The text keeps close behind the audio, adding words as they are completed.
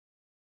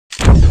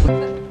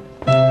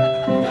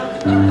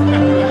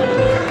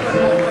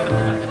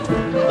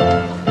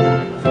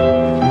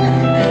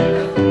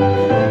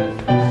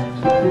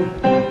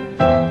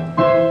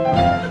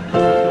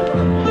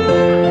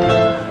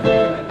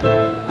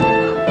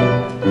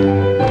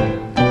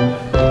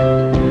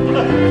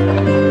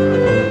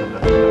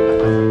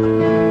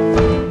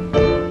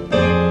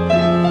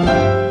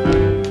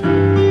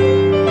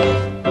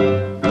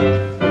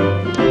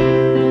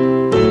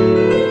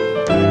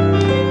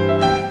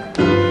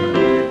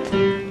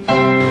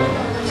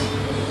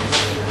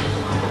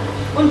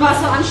war es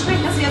so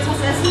anstrengend, dass Sie jetzt was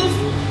essen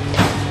müssen?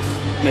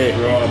 Nee. Ja,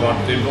 aber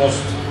den Durst.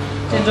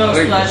 Den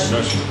Durstfleisch.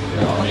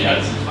 Ja.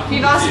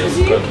 Wie war es für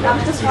Sie? Darf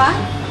ich das fragen?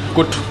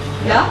 Gut.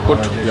 Ja? Gut,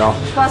 ja.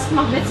 Spaß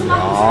gemacht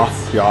mitzumachen?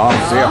 Ja,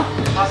 sehr.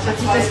 Hat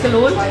sich das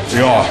gelohnt?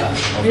 Ja.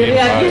 Wie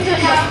reagiert denn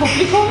das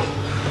Publikum?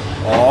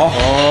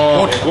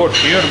 Good,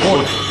 here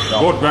good.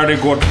 Good, very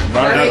good.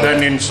 Rather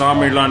than in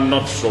Samiland,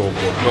 not so good.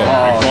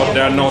 Because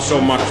there are not so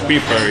much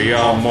people, here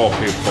are more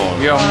people.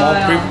 Here are more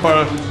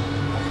people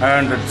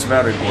and it's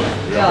very good.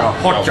 Ja.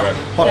 Hot,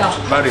 hot,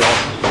 very hot.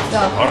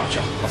 Ja.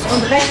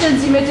 Und rechnen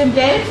Sie mit dem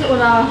Geld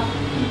oder?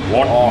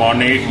 What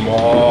money?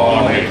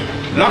 Money.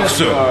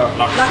 Lachse.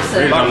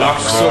 Lachse.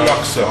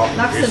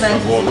 Lachse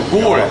werden Sie.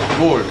 Gold.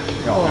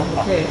 Oh,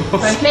 okay.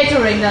 Beim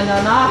Catering dann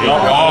danach?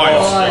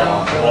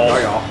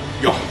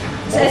 Ja.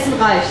 Das Essen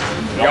reicht.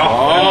 Ja.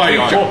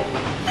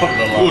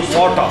 Good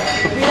water.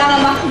 Wie lange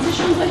machen Sie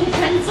schon solche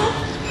Tänze?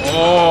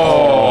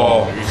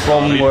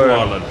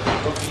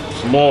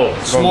 Small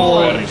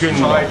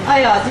Kinder. Ah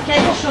ja, Sie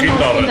kennen das schon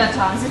aus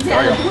Kindertagen. Sind Sie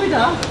alle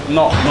Brüder?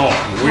 No.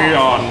 We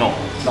are no.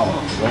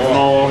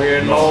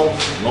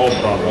 No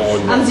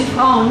brothers. Haben Sie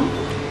Frauen?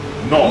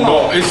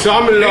 No. In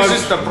Samiland,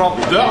 this is the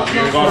problem. We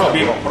got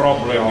big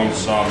problem in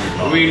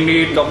Samiland. We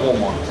need a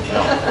woman.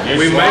 Yes,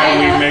 we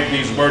make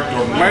this bird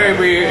tour.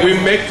 Maybe We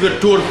make the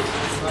tour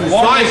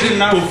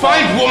to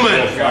find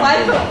women.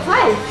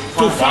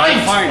 To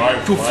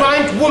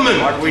find women.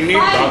 But we need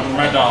Doesn't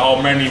matter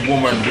how many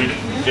women we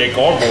take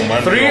all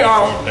women. 3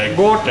 are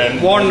good,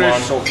 1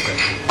 is okay.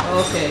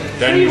 Okay. 10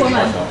 3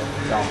 women.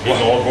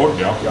 is all good,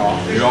 yeah.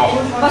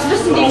 Was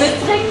müssen die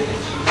mitbringen?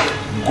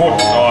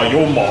 Good,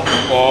 humor.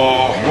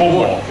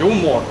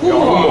 Humor.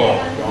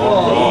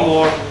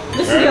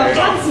 Müssen die auch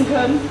tanzen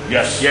können?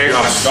 Yes.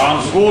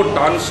 Dance, good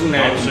dancing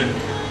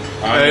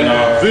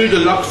and Wilde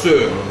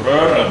Lachse.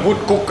 Röhren. good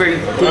cooking.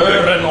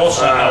 Röhren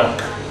also.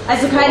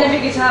 Also keine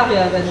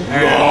Vegetarierin.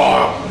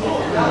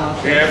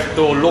 You have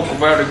to look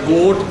very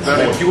good,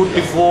 very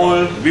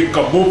beautiful.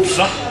 Wicca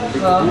Bubsa.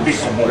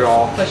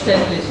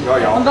 Verständlich.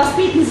 Ja. Und was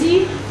bieten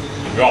Sie?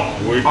 Yeah,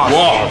 we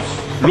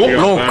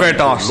Look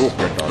at us.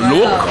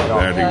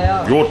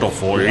 Very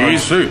beautiful.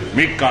 Easy.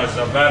 Mika is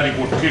a very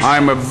good kisser.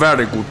 I'm a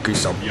very good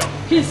kisser.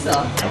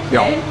 Kisser.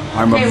 Yeah,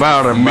 I'm a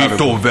very, Me very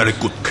too, very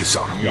good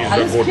kisser. He's a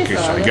Alles good Kisser.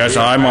 kisser. Yes,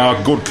 I'm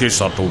a good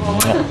kisser too.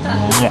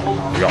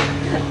 Yeah.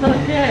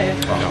 Okay.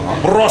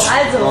 Prost.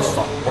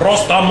 Also,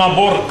 Prosta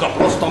Maburka.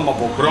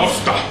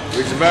 Prosta.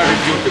 It's very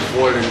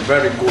beautiful and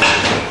very good.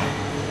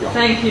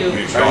 thank you.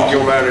 Thank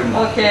you very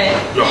much. Okay.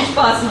 Viel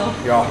Spaß noch.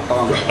 Ja,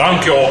 danke.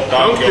 Thank you.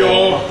 Thank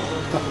you.